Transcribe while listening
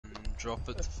drop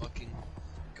it to fucking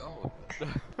go.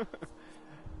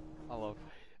 I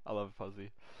love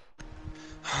Fuzzy.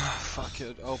 Fuck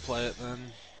it, I'll play it then.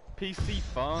 PC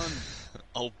fun.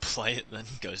 I'll play it then,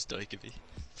 goes Dokeby.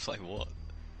 Play what?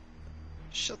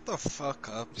 Shut the fuck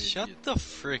up, idiot. Shut the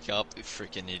frick up, you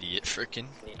frickin' idiot, frickin'.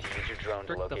 Need to use your drone to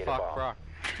Frick the locate a fuck, bomb. bro.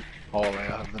 Oh, I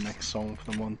have the next song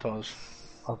for the montage.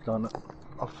 I've done it.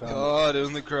 I've found God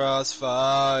in the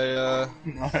crossfire.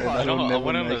 it. No, I that'll went never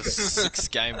on a make it.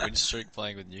 6-game win streak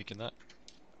playing with Nuke and that.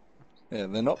 Yeah,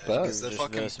 they're not bad. Because they're Just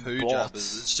fucking versus poo bots.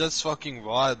 jabbers. It's just fucking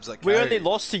vibes. Like, We only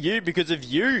lost to you because of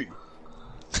you.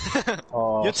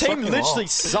 Oh, Your team suck 'em literally off.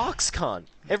 sucks, cunt.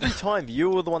 Every time you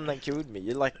were the one that killed me.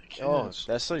 You're like, oh, Yes.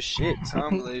 they're so shit. I can't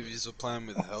believe you're playing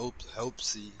with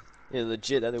Helpsy. Yeah,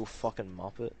 legit, that little fucking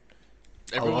muppet.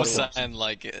 Everyone was like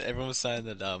saying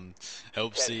that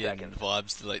Helpsy 10 and seconds.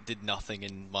 Vibes like did nothing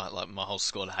and my whole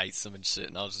squad hates them and shit,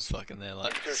 and I was just fucking there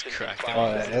like just Insertion cracking.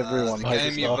 Oh, confirmed. yeah, everyone the hates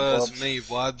game you Star versus Clubs. me,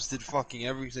 Vibes did fucking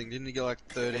everything. Didn't he get like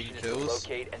 13 Mission is to kills?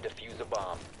 locate and defuse a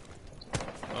bomb.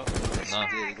 Oh, Yes, no.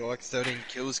 he did. He got like 13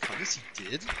 kills. Yes, he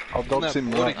did. I'll dox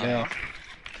him right now.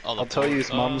 I'll tell you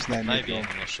his mum's name, Maybe, Nico.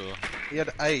 I'm not sure. He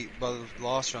had 8 by the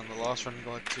last round. The last round he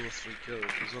got like 2 or 3 kills.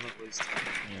 He was on at least 10.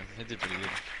 Yeah, he did pretty good.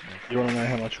 You want to know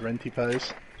how much rent he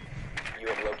pays? You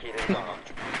have located a bomb.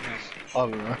 I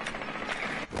don't know.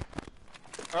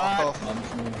 Alright,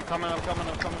 Mum's name.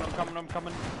 I'm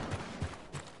coming.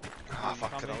 Ah,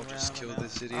 fuck it, I'll just kill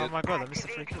this Oh idiot. my god, I missed the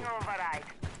free kill.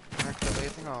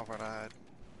 Activating override.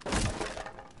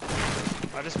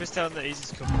 I just missed out on the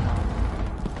easiest kill.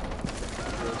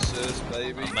 Versus,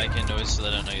 baby. I'm making noise so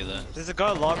they don't know you're there. There's a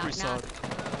guy library side.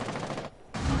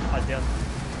 I down.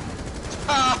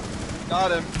 Ah!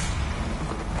 Got him.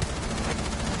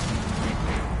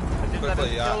 I didn't let him Quickly,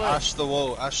 kill it. ash the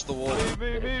wall, ash the wall.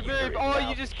 Move. Oh,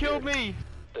 you just killed me.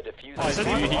 The diffuser Oh, is so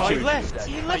down. he Op left.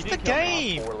 He left the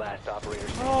game. 4 last operators.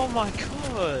 Oh my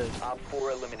god. Op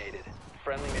 4 eliminated.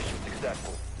 Friendly mission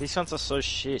successful. These hunts are so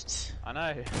shit. I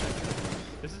know.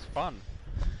 This is fun.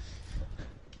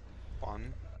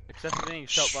 Fun. Except for being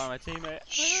shot by my teammate.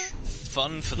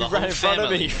 Fun for the You ran whole in front of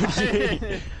family.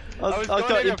 me. I was got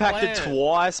going in a impacted plan.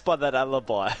 twice by that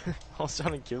alibi. I was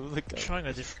trying to kill the guy. Trying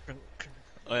a different.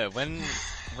 Oh yeah,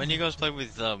 when you guys play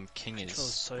with King Control's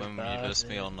is so when bad, you versed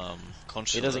me yeah. on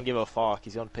Contra. He doesn't give a fuck.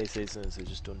 He's on PC so he's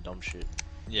just doing dumb shit.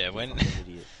 Yeah, when Fucking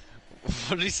idiot.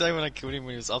 what did he say when I killed him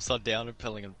when he was upside down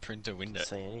repelling a printer window? Didn't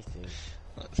say anything.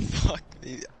 Fuck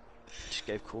me. Just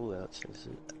gave call outs. That's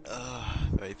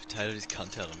it. He potatoed his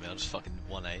cunt out of me. I just fucking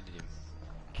 180'd him.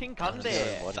 King I don't know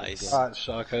Kunde. what Face. he did. Alright,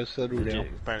 Psycho, settle Yeah, down.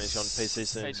 apparently he's on PC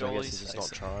soon, Hey, so I Dolly. guess he's just not Say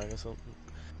so. trying or something.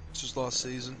 This was last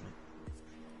season.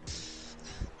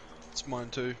 It's mine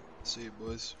too. See you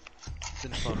boys.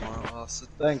 Didn't fun while it lasted.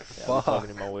 Thank Yeah, I'm fuck. plugging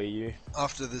in my Wii U.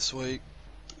 After this week,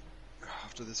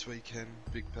 after this weekend,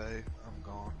 big pay, I'm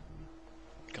gone.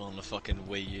 Gone to fucking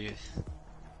Wii U.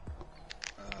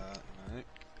 No.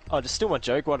 Oh, just steal my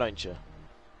joke, why don't you?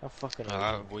 How fucking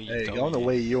Wii Hey, U. go on the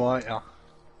Wii U, aren't ya?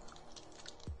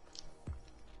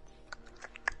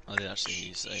 I didn't actually hear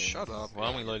you say. Shut up. Why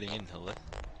aren't we loading in, hello?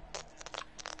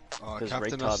 Oh, Because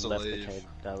Captain has retard to left the leave. code.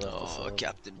 Left the Oh, server.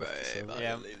 Captain, bro.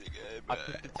 Yeah, I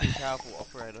picked the too powerful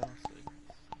operator. So.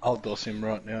 I'll doss him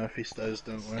right now if he stays,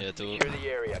 don't worry. Yeah, do it. Secure the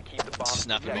area. Keep the bomb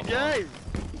Snap him protected.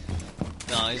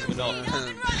 No, he's not.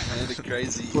 Man, the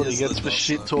crazy. That's what he is gets the for boss,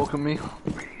 shit though. talking me.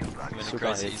 When Still the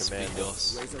crazy can't is hear speed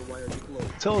command.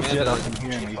 DOS. Tell Jet I can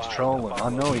hear him, he's trolling. I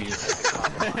know he is.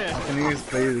 I can hear his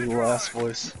baby last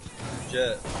voice.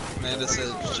 Jet, Amanda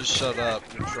said, just shut up,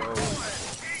 control.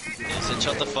 He said,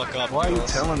 shut the fuck up. Why are you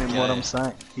boss." telling him what Okay. I'm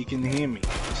saying? He can hear me.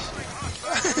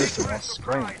 Listen, I'll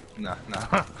scream. Nah.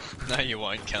 No, you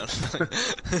won't, cunt.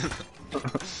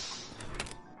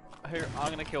 I'm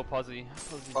gonna kill Pozzy.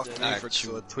 Fuck Pozzy's me dead.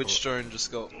 for a Twitch drone just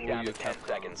got all Down your to 10 cap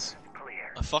seconds.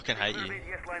 I fucking hate you.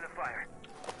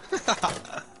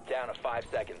 Down to 5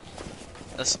 seconds.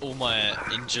 That's all my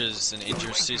injures and injure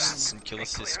assists and kill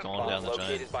assists gone down the drain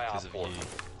Located by because of Op you.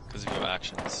 Because of your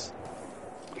actions.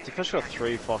 If I got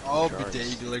 3 fucking I'll be drones.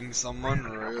 deagling someone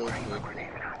real quick.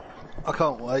 I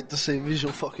can't wait to see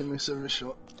Visual fucking miss every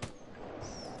shot.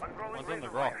 One's on the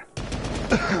rock.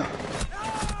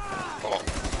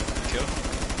 Kill.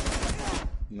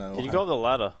 No. Can you go up the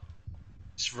ladder?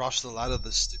 Just rush the ladder,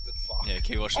 the stupid fuck. Yeah,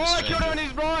 keep watching Oh, the I stream. killed him and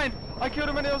he's blind! I killed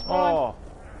him and he was blind! Oh!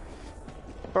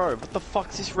 Bro, what the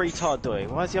fuck's this retard doing?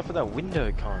 Why is he up at that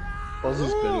window, cunt?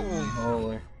 Buzzer's better than me,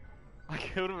 holy. I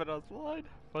killed him and I was blind.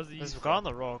 Fuzzy, There's a guy on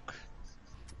the rock.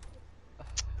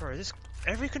 Bro,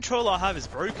 every controller I have is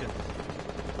broken.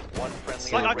 One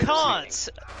friendly Like, I operator can't!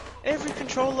 Every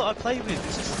controller I play with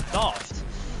is just daft.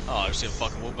 Oh, I just got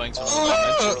fucking wall bangs on remaining.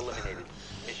 the Four eliminated.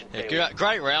 Yeah,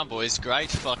 great round, boys. Great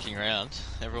fucking round.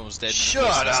 Everyone was dead. in the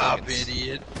Shut first up, seconds.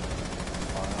 idiot.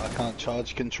 I can't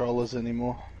charge controllers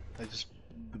anymore.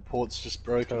 The port's just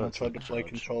broken. Oh, I tried to it's play charge.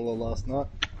 controller last night.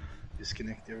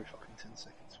 Disconnect every fucking 10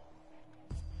 seconds.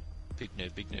 Big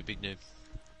noob, big noob, big noob.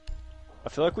 I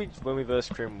feel like when we verse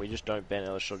Crim, we just don't ban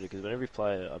Ellis Shotty because whenever we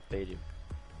play it, I beat him.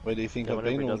 Where do you think Yeah, I've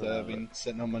whenever been he all doesn't day? have I've been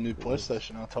setting on my new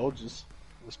PlayStation. I told you.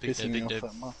 It was Big pissing dope, me big off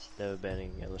dope. that much. Never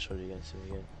banning Ellis Shotty against him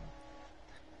again.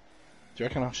 Do you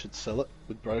reckon I should sell it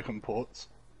with broken ports?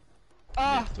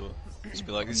 Yeah, do it. Just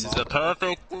be like, this is a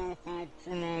perfect. Was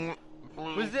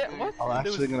that what? I'm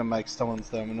actually going to make someone's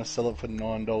though. I'm going to sell it for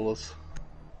 $9.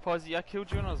 Posy, I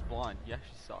killed you when I was blind. You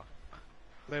actually suck.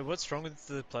 Wait, what's wrong with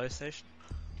the PlayStation?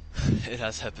 It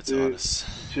has hepatitis.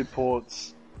 Two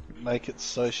ports make it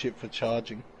so shit for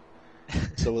charging.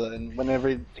 So then,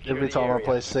 whenever every time I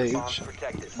play Siege,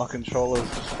 my controllers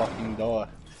just fucking die.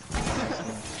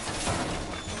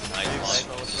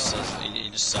 Mate, he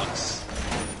just sucks.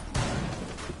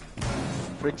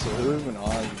 Fricks or who even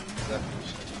are you? Exactly.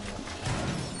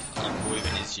 Who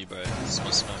even is you, bro? This is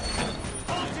my smoking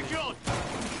gun.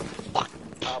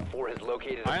 Top 4 has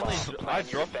located a I bomb. I Plan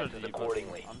your dropped it defenses to you,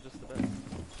 accordingly. I'm just the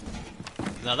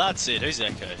best. Now that's it. Who's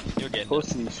Echo? You're getting it.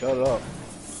 Pussy, shut up.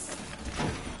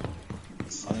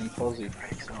 I'm Pussy.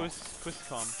 Puss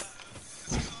com.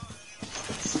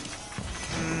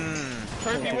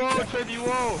 Trophy wall, trophy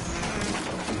wall!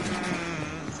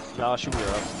 Nah, she'll be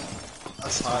alright.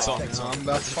 That's It's on, hard. it's on. I'm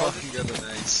about to fucking go to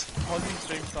Nace. Posy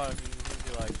stream time,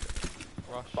 he'll be like,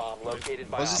 rush. Bomb located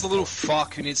by Why is this the little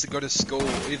fuck who needs to go to school?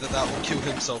 Either that or kill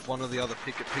himself, one or the other.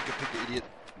 Pick it, idiot.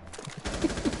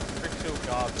 Frickfield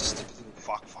garbage. Stupid little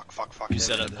fuck. Who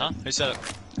said it, huh? Who said it?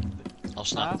 I'll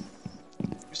snap.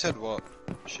 Who said what?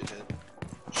 Shithead.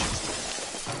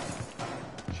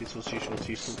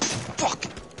 Sheetle. Fuck!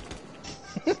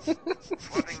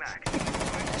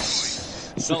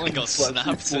 Something got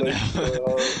snapped and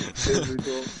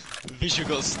Visual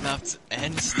got snapped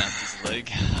and snapped his leg.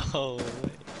 Holy.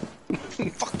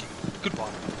 Fuck you.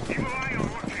 Goodbye.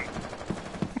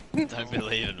 Don't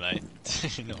believe it, mate.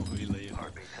 Do not believe it.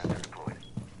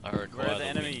 I require Where are the the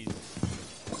enemies? win.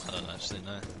 I don't actually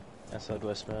know. Outside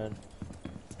Westman.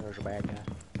 There's a bad guy.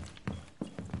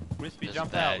 Wispy, There's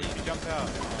jump bad. out, Wispy, jump out.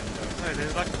 No,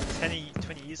 they're like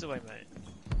 20 years away, mate.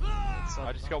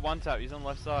 I just got one tap, he's on the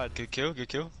left side. Good kill, good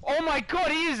kill. Oh my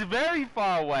god, he is very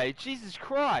far away! Jesus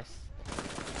Christ!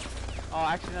 Oh,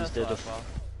 actually, no, He's that's dead not off. far.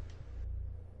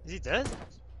 Is he dead?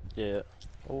 Yeah.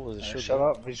 Oh, there's a shield. Shut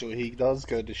up, Visual. He does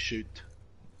go to shoot.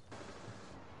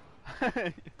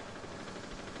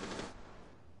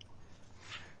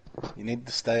 You need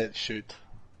to stay at shoot.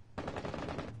 Look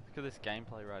at this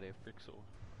gameplay right here, Frixel.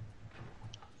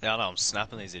 Yeah, I know, I'm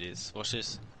snapping these idiots. Watch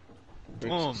this.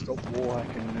 Bricks, stop wall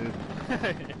hacking,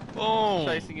 noob. Boom!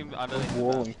 Chasing him underneath. Stop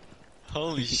walling.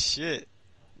 Holy shit.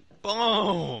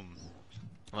 Boom!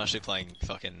 I'm actually playing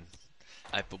fucking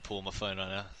April Pool on my phone right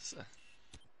now. So.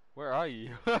 Where are you?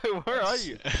 Where are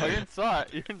you? Oh, you're inside.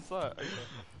 You're inside. Okay.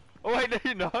 Oh wait, no,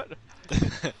 you're not.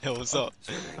 Yo, what's up?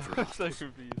 I'm so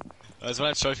confused. There's one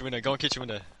at trophy window. Go on kitchen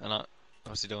window. And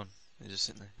what's he doing? He's just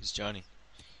sitting there. He's joining.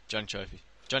 Joining trophy.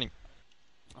 Joining.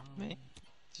 Me?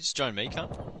 Just join me,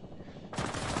 cunt.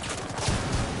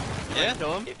 Yeah?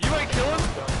 Kill him? You won't kill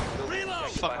him?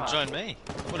 Fucking join me.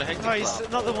 What the heck? Oh, he's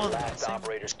another one. Last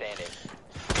operator standing.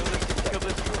 Kill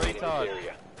this retard.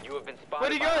 Area. You have been spotted.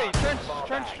 Where'd he by go? hostiles. Trench, Fall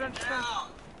trench, back. trench, trench.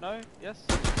 No? Yes?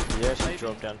 Yeah, she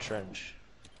dropped down trench.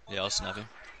 Yeah, I'll snap him.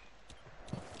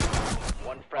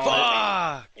 One friendly.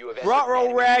 Fuck! You have Rot roll,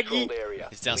 entered Raggy. controlled area.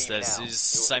 He's downstairs. Leave now.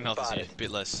 He's You have same been health as you. spotted.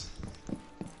 Bit less.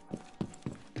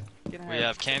 Get We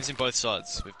have cams in both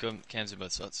sides. We've got cams in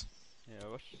both sides. Yeah,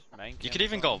 watch main You cam could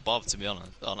even side. go above, to be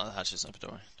honest. Oh no, the hatch is open.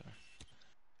 Don't worry.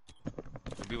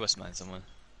 It'll be West Main somewhere.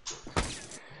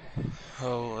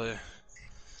 Holy.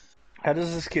 How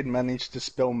does this kid manage to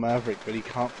spell Maverick, but he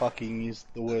can't fucking use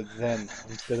the word then?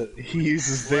 Instead of, he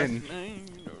uses then.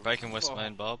 Breaking West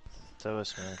Main, Bob. So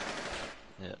Westman.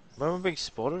 Yeah. Where am I being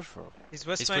spotted from? He's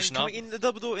West He's Main pushing coming up. in the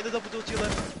double door to your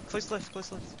left. Close left.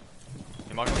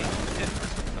 You might be.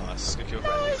 Nice, good kill.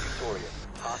 Friendly victorious.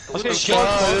 Hostile Okay, eliminated.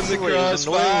 shot constantly, it's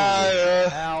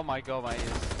annoying. Ow, my god, my ears.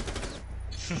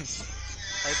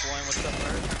 Hey, boy, what's up,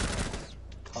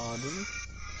 nerd? Pardon?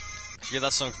 Did you get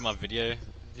that song from my video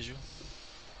visual?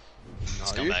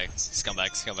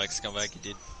 Scumbag, you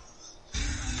did.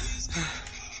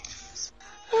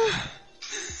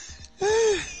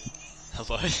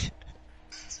 Hello?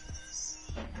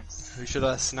 Who should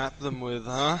I snap them with,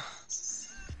 huh?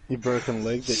 Your broken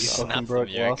leg that you fucking Snap them, broke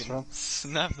you last reckon? round.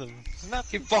 Snap them.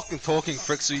 Keep fucking talking,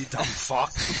 Frixel, you dumb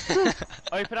fuck.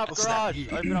 Open up I'll snap garage. you.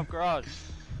 Open up garage.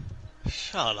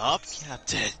 Shut up,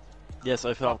 Captain. Yes,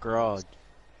 open up garage.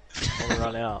 I want to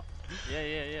run out.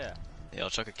 Yeah. Yeah, I'll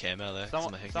chuck a cam out there.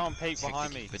 Someone peek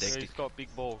behind me. Hectic. He's got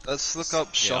big balls. Let's look up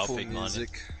Yeah, I'll shuffle pick mine,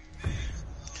 music.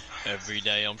 Every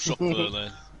day I'm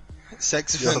shuffling.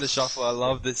 Sex Offender Shuffle, I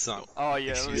love this song. Oh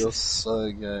yeah. You're so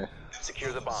gay.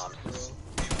 Secure the bombs.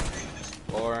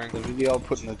 Boring. The video I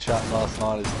put in the chat last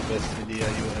night is the best video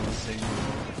you've ever seen.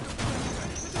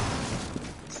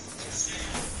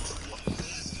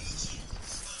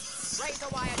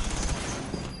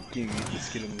 Give me the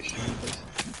skin of machine, please.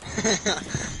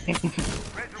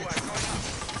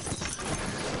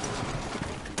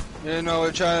 You know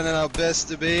we're trying our best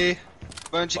to be.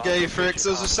 Bunch of gay fricks,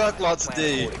 those who suck lots of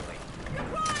D.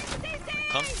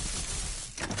 Come.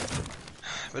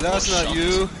 But that's Oh, not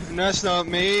you, and that's not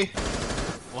me.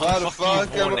 Why the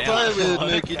fuck am I playing with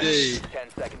Mickey D? 10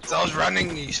 seconds. So I was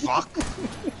running these fuck.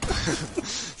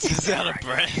 He's out of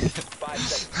breath. 5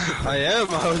 seconds. I am,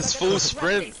 I was full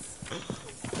sprint.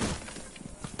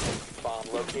 Bomb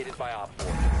located by Op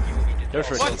 4. You will be Go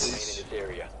for detected it. to remain in this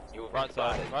area. You will be Right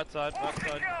side. spotted. Right side. Right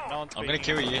side. No one's I'm gonna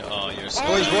speaking. kill you. Oh, you're a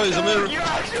Boys, I'm in. You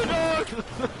actual dog!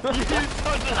 You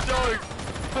such a dog!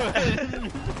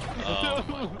 Oh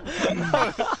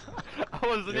my. I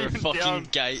wasn't You're a even fucking down.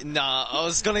 gay. Nah, I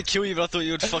was gonna kill you, but I thought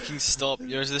you would fucking stop.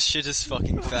 You're the shittest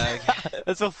fucking fag.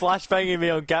 That's what flashbanging me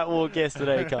on Catwalk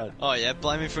yesterday, cunt. Oh yeah,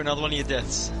 blame me for another one of your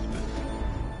deaths.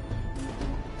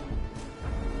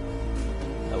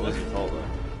 That was your fault though.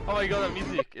 Oh my god, that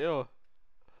music. Ew.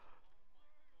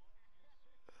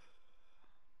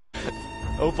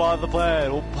 All part of the plan.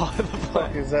 All part of the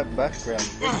What plan. is that background?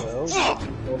 What the hell?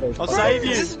 All those I'll fucking- save you.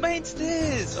 This is main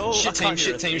stairs. Oh, Shit team,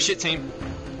 shit team, shit team.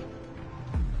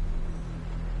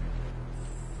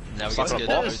 Now we Suck get to it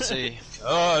get up. OT.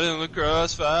 Oh, in the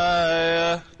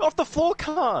crossfire. Off the floor,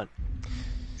 cunt.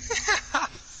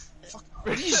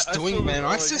 What are you I doing, saw man? the-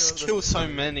 I oh, just God. kill so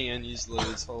many and you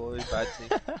lose. Holy bad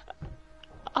team.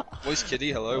 Voice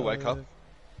Kitty, hello, wake up.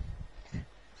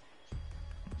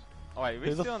 Oh wait, we're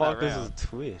Who the still on fuck that is round. a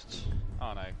Twitch?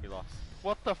 Oh no, we lost.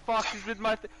 What the fuck is with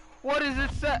my what is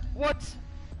it set? What?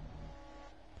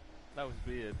 That was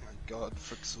weird. Oh my god,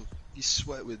 Frixel. You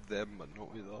sweat with them, but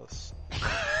not with us.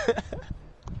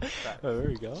 Oh, there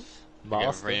we go. We got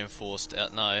Master. reinforced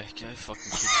out. No, go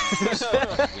fucking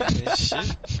kitchen. This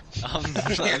shit. I'm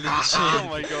not living Oh shit.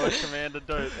 my god, Commander,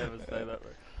 don't ever say that,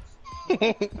 bro.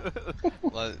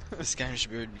 Like, this game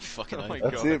should be fucking Oh over. my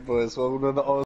That's God. it, boys. Welcome to the